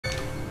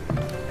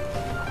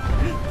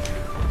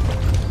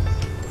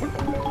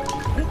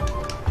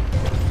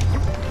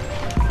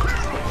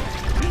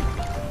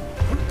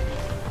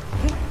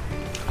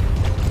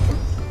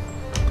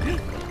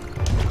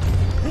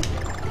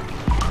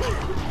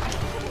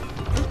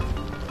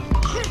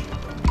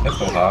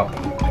Hippo hop.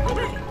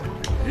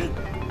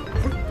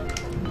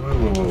 Whoa,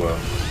 whoa, whoa, whoa.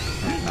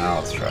 Now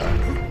let's try.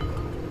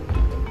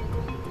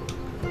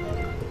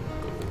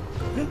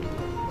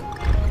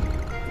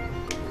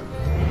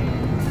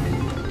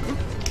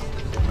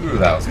 Ooh,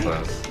 that was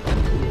close.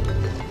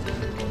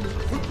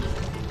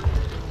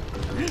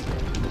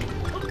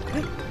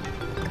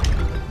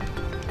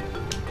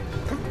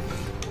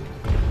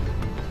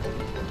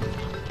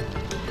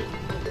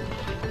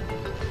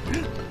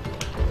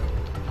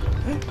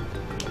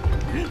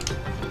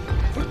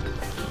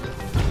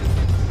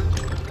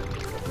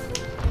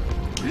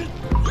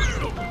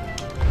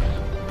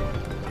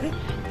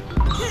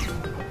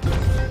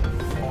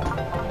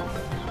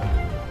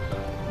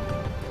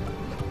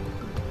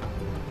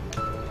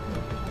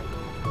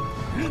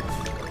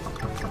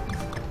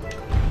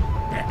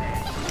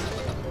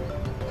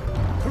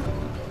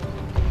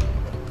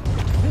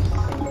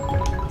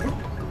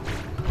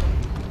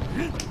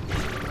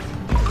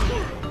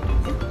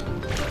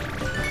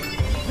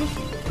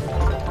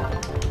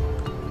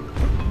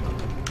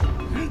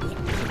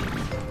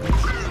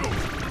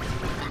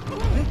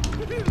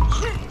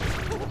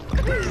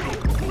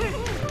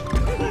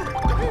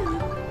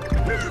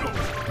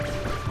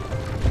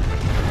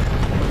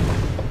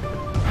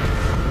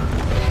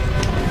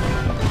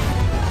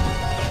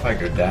 If I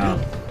go down,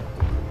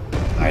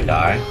 I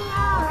die?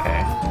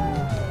 Okay.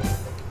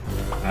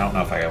 I don't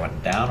know if I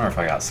went down or if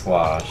I got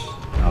squashed.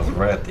 I was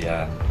right at the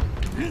end.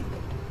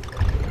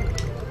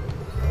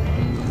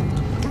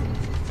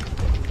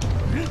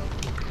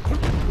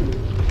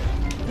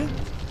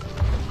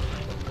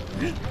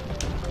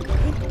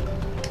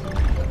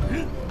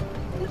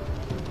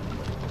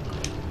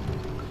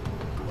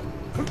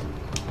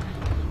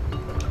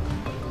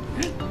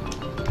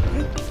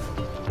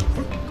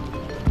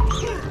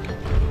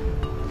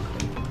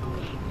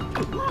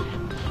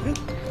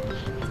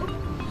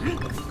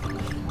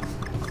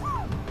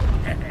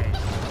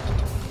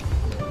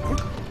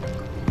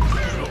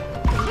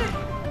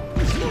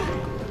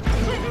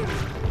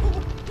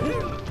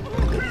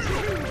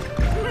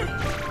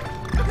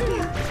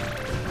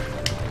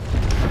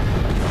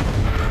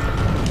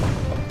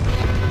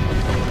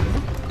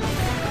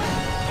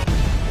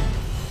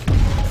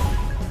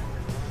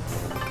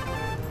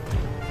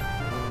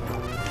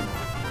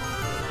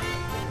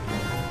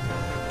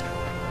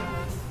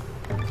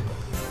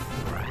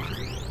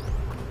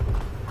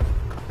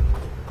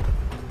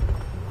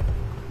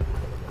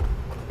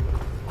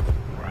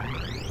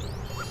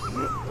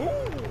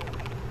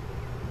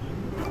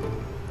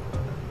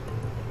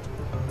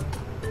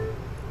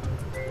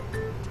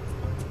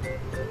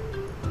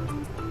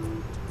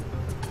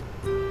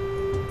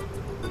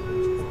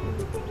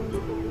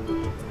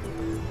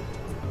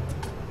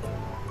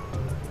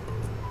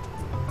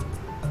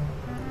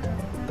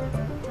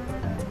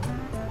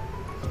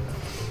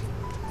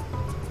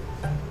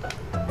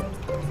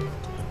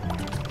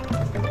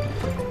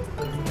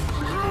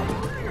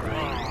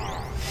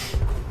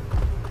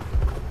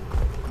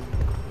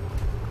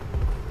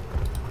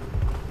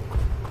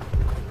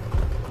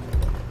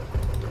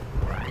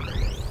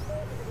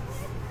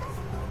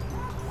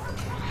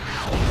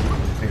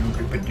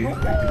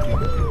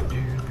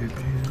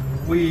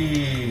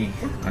 Whee!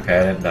 Okay,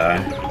 I didn't die.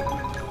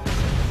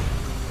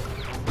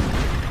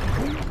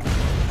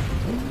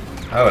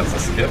 Oh, it's a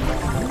skip?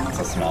 It's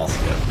a small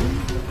skip.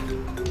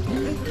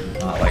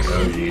 Not like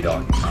OG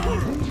Donkey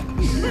Kong.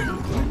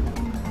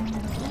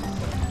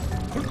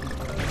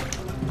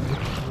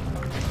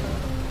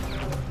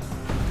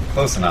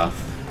 Close enough.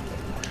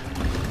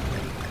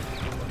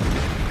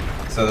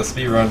 So the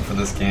speed run for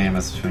this game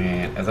is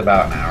it's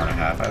about an hour and a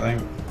half, I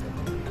think.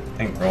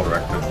 I think world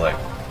record's like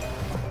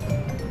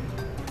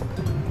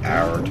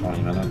hour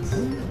 20 minutes.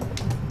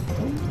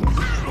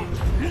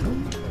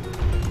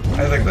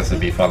 I think this would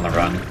be fun to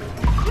run.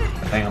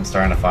 I think I'm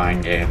starting to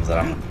find games that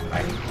I'm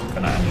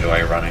gonna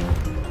enjoy running.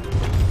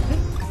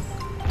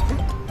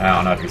 I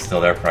don't know if you're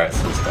still there,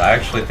 prices, but I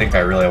actually think I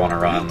really want to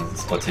run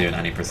Splatoon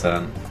any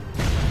 %.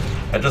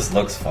 It just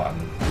looks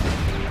fun.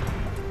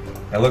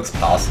 It looks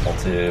possible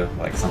too,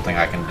 like something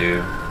I can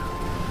do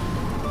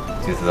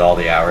due to all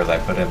the hours I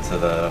put into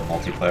the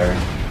multiplayer.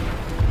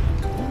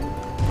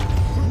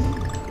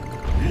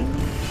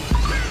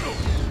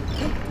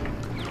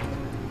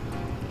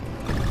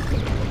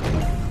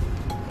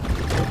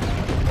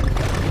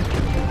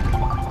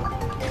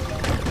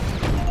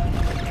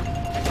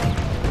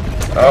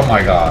 Oh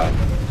my god.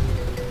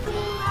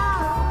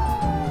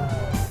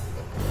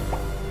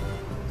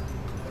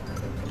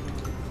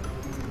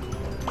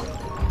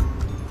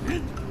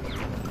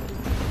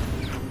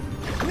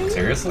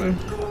 Seriously?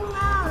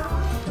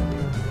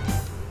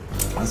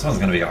 This one's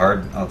gonna be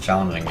a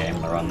challenging game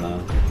to run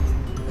though.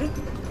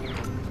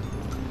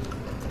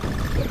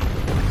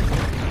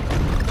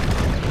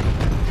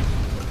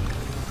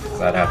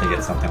 So I'd have to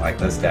get something like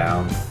this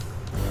down.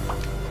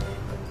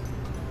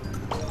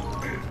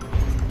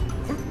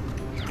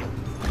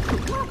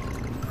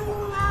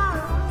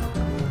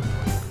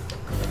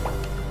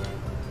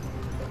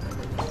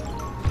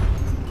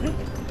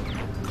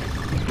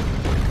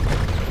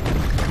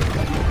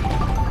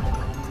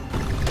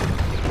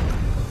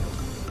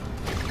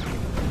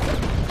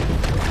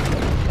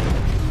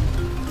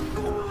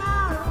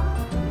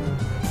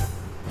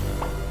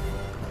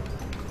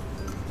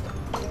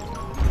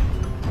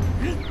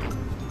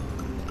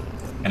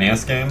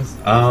 NES games?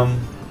 Oh,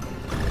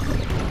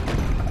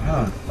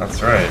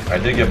 that's right. I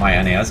did get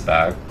my NES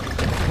back.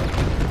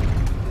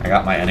 I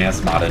got my NES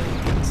modded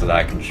so that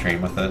I can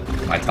stream with it.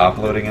 My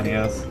top-loading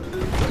NES.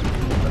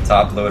 The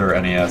top-loader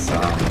NES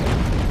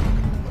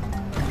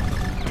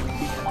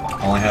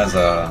only has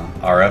a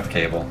RF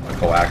cable, a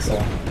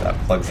coaxial, that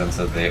plugs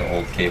into the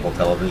old cable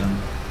television.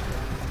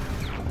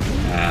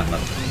 And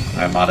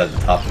I modded the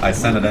top. I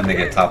sent it in to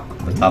get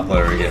the top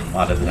loader to get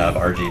modded to have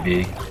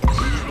RGB,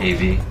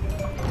 AV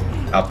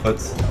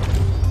outputs.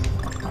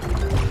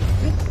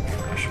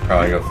 I should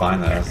probably go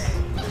find those,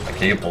 the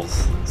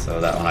cables,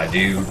 so that when I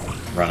do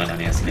run an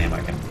NES game,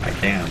 I can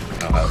have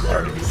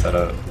RGB set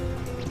up.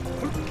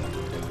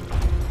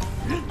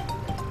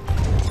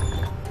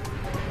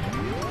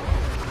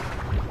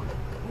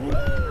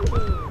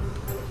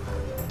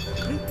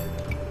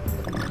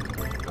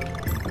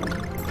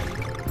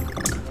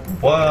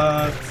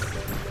 What?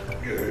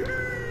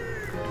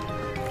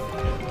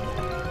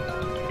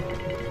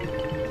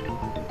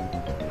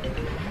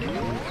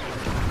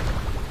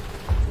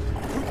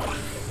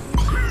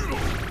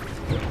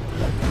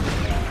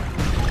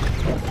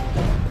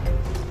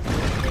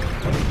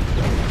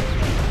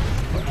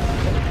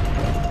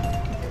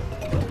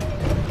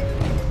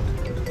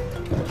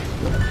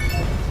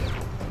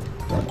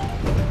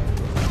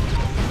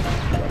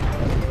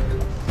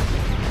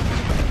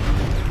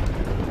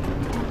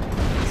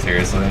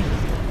 Seriously?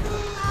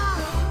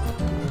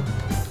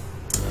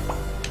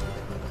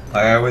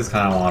 I always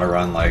kind of want to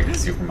run like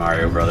Super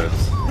Mario Brothers,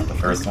 the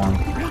first one.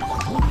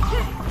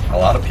 A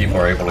lot of people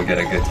are able to get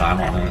a good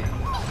time on it,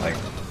 like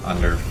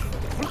under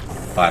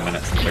 5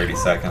 minutes and 30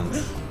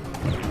 seconds.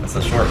 It's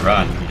a short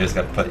run, you just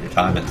got to put your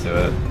time into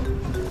it.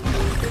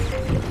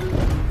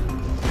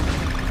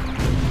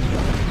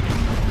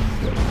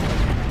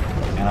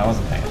 And I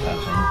wasn't paying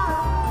attention.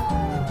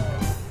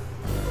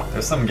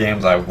 There's some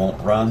games I won't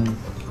run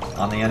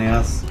on the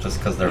NES just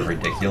because they're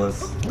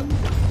ridiculous.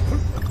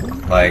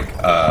 Like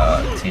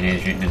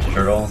Teenage Mutant Ninja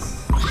Turtles.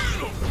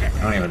 I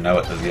don't even know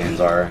what those games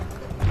are.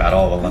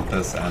 Battle of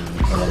Olympus and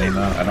Little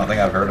Nemo. I don't think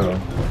I've heard of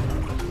them.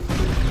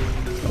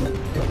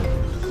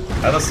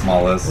 I have a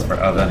small list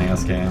of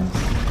NES games.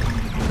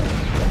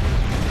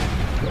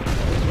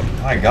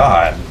 My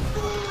god.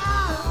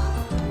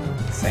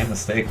 Same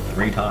mistake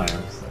 3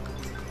 times.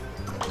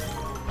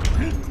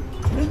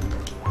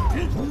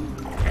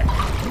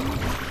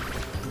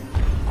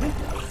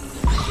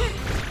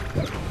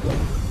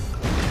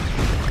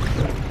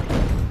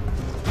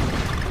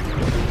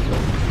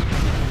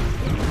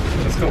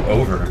 Go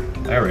over.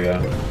 There we go.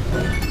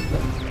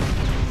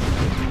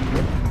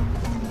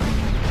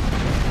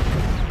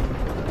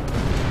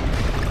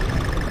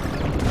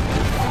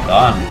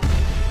 Done.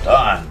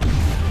 Done.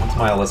 What's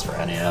my list for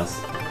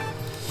NES?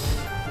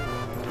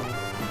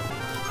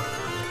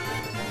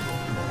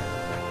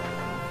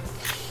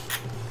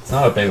 It's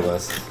not a big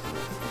list.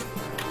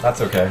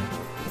 That's okay.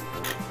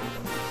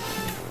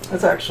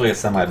 It's actually a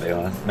semi-big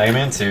list. Mega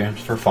Man 2,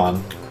 just for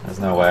fun. There's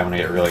no way I'm gonna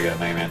get really good at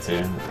Mega Man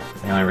 2.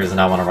 The only reason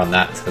I want to run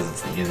that is because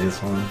it's the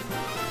easiest one.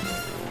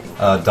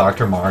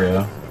 Dr.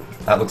 Mario.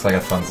 That looks like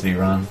a fun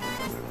speedrun.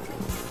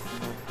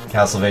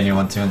 Castlevania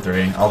 1, 2, and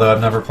 3. Although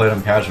I've never played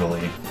them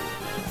casually.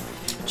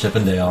 Chip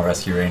and Dale,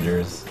 Rescue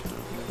Rangers.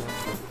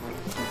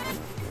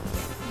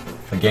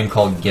 A game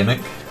called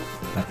Gimmick.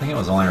 I think it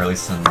was only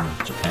released in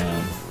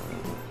Japan.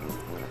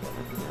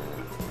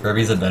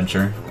 Kirby's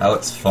Adventure. That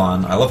looks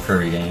fun. I love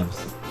Kirby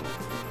games.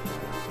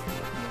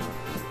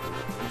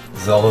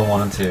 Zelda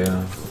 1 and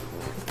 2.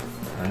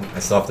 I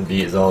still have to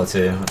beat Zelda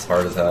 2. It's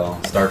hard as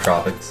hell. Star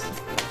Tropics.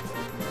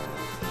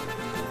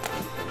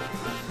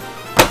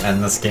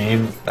 And this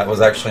game that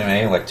was actually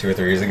made like 2 or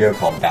 3 years ago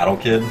called Battle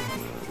Kid.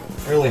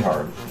 Really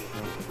hard.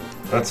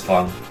 But it's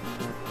fun.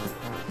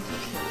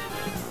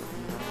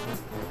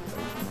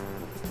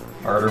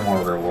 Harder,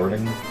 more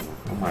rewarding.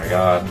 Oh my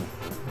god.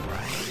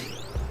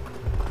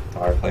 Do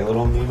I play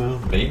Little Nemo?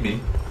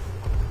 Maybe.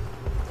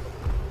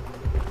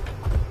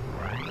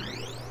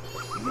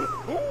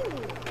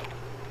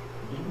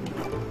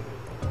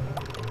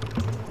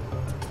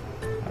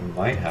 I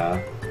might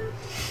have.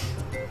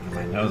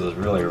 My nose is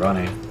really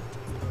runny.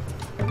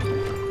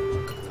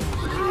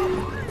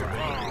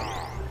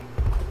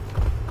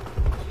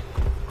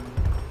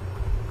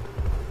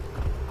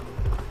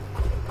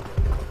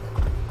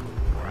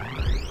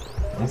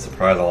 I'm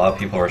surprised a lot of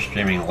people are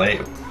streaming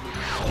late.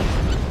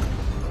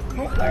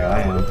 Like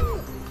I am.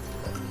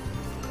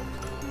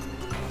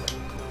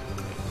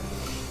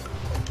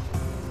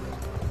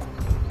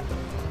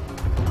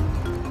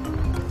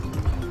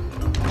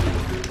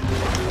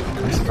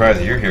 I'm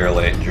surprised you're here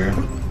late, Drew.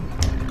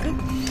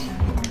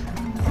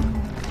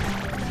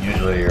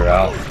 Usually you're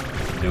out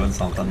doing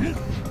something.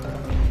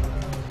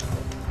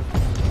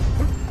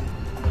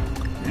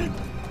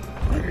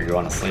 Or you're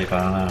going to sleep, I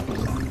don't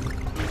know.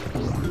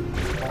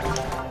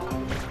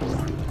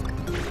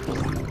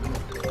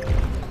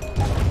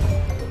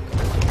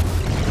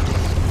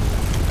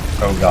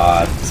 Oh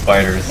god,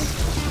 spiders.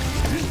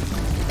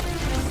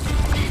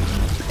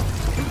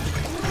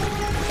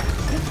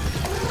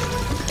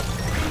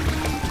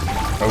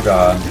 Oh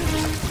god.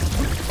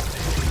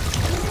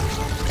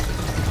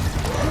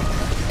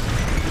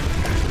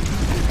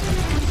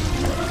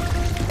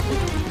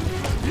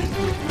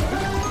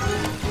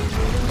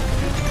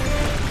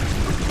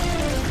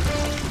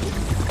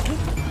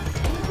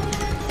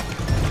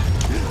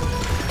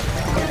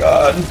 Oh my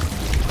god.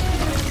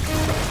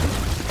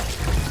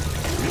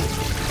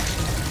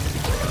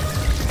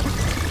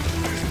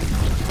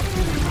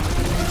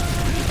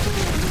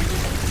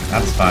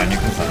 That's fine, you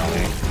can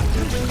finally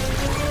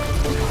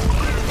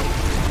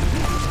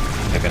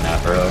take a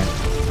nap early.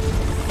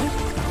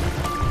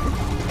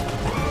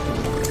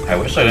 I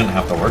wish I didn't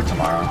have to work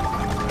tomorrow.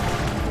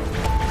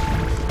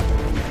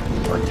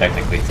 Or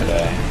technically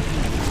today.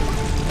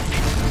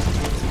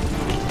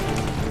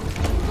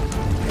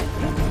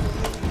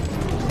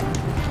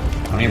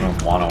 I don't even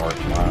want to work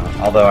tomorrow.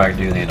 Although I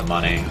do need the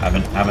money. I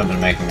haven't been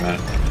making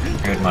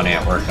good money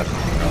at work. I've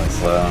been really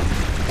slow.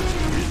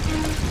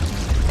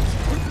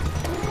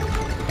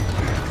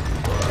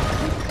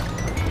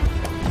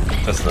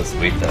 Just this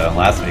week though.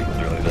 Last week was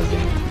really busy.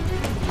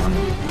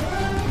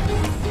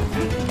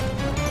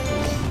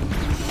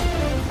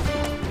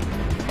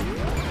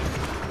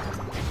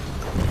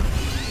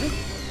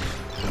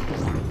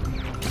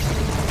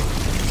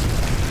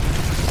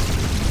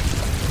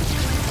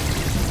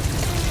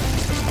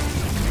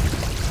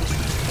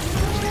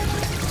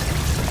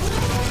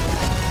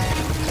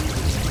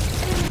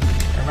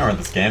 I remember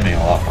this game being a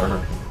lot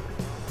harder.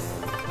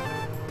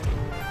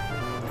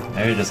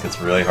 Maybe it just gets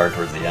really hard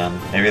towards the end.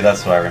 Maybe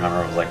that's what I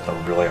remember was like the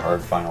really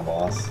hard final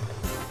boss.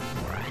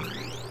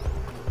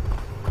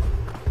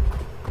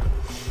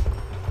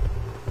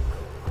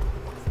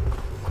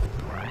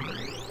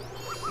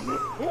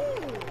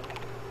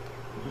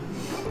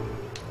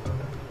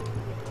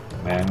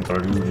 Man,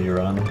 groovy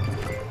run.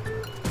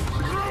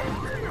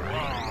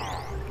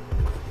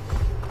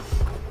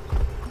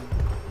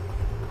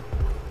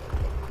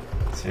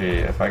 Let's see,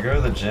 if I go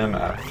to the gym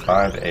at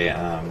 5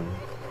 a.m.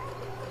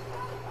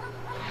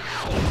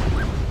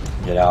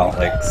 get out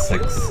like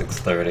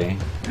 6:30.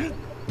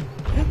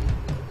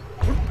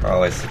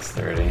 Probably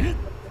 6:30.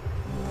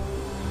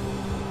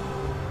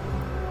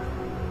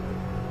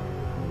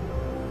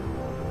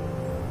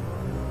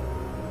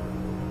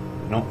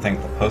 I don't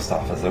think the post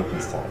office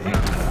opens till 8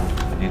 now.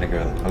 I need to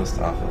go to the post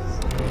office.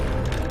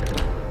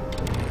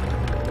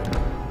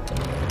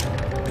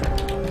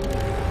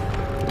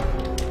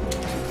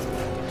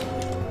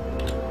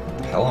 What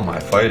the hell am I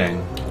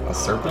fighting? A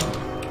serpent?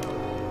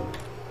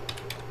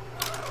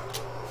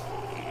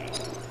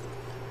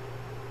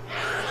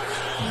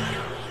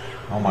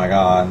 Oh my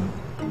god.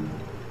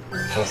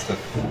 Just the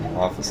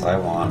office I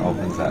want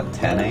opens at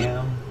 10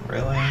 a.m.?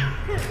 Really? I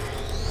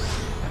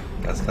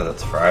guess because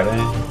it's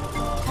Friday?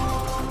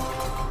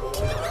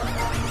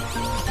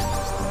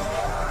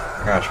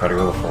 I gotta try to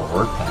go before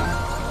work then.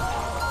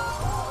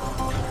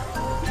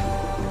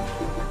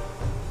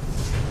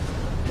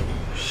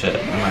 Shit, I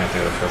might have to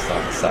go to the post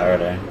office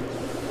Saturday.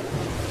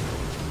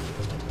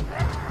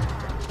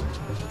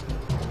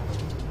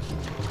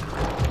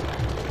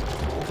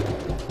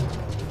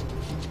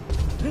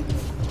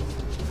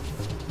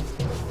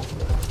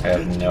 I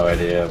have no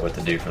idea what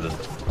to do for the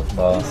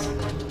boss.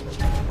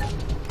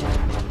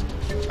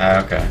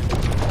 Ah, okay.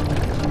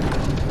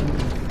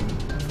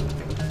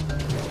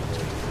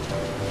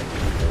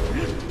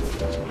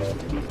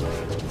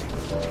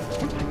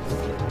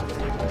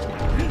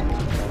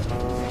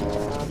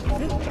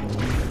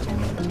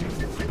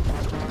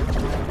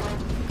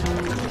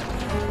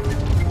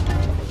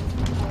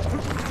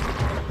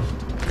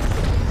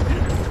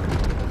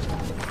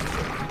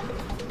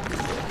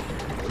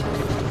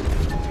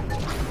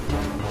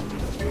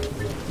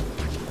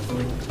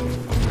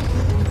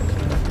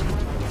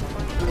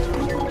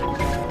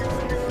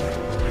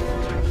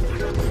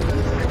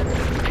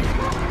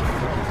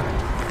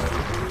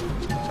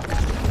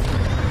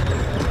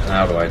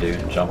 Now what do I do?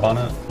 Jump on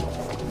it?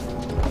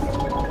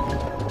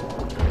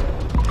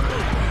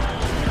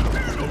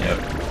 Yep.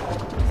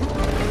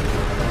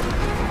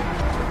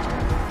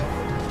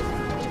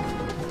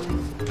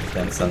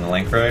 Then send the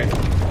link right?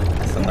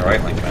 Send the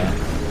right link, man.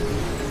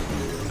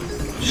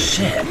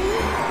 Shit!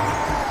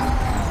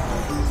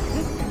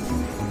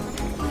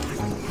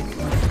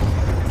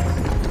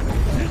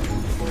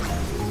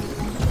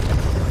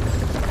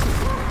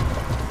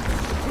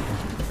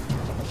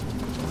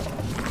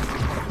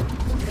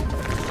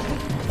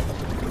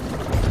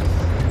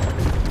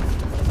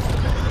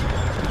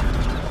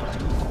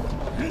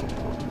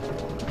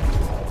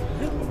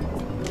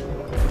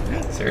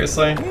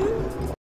 Seriously?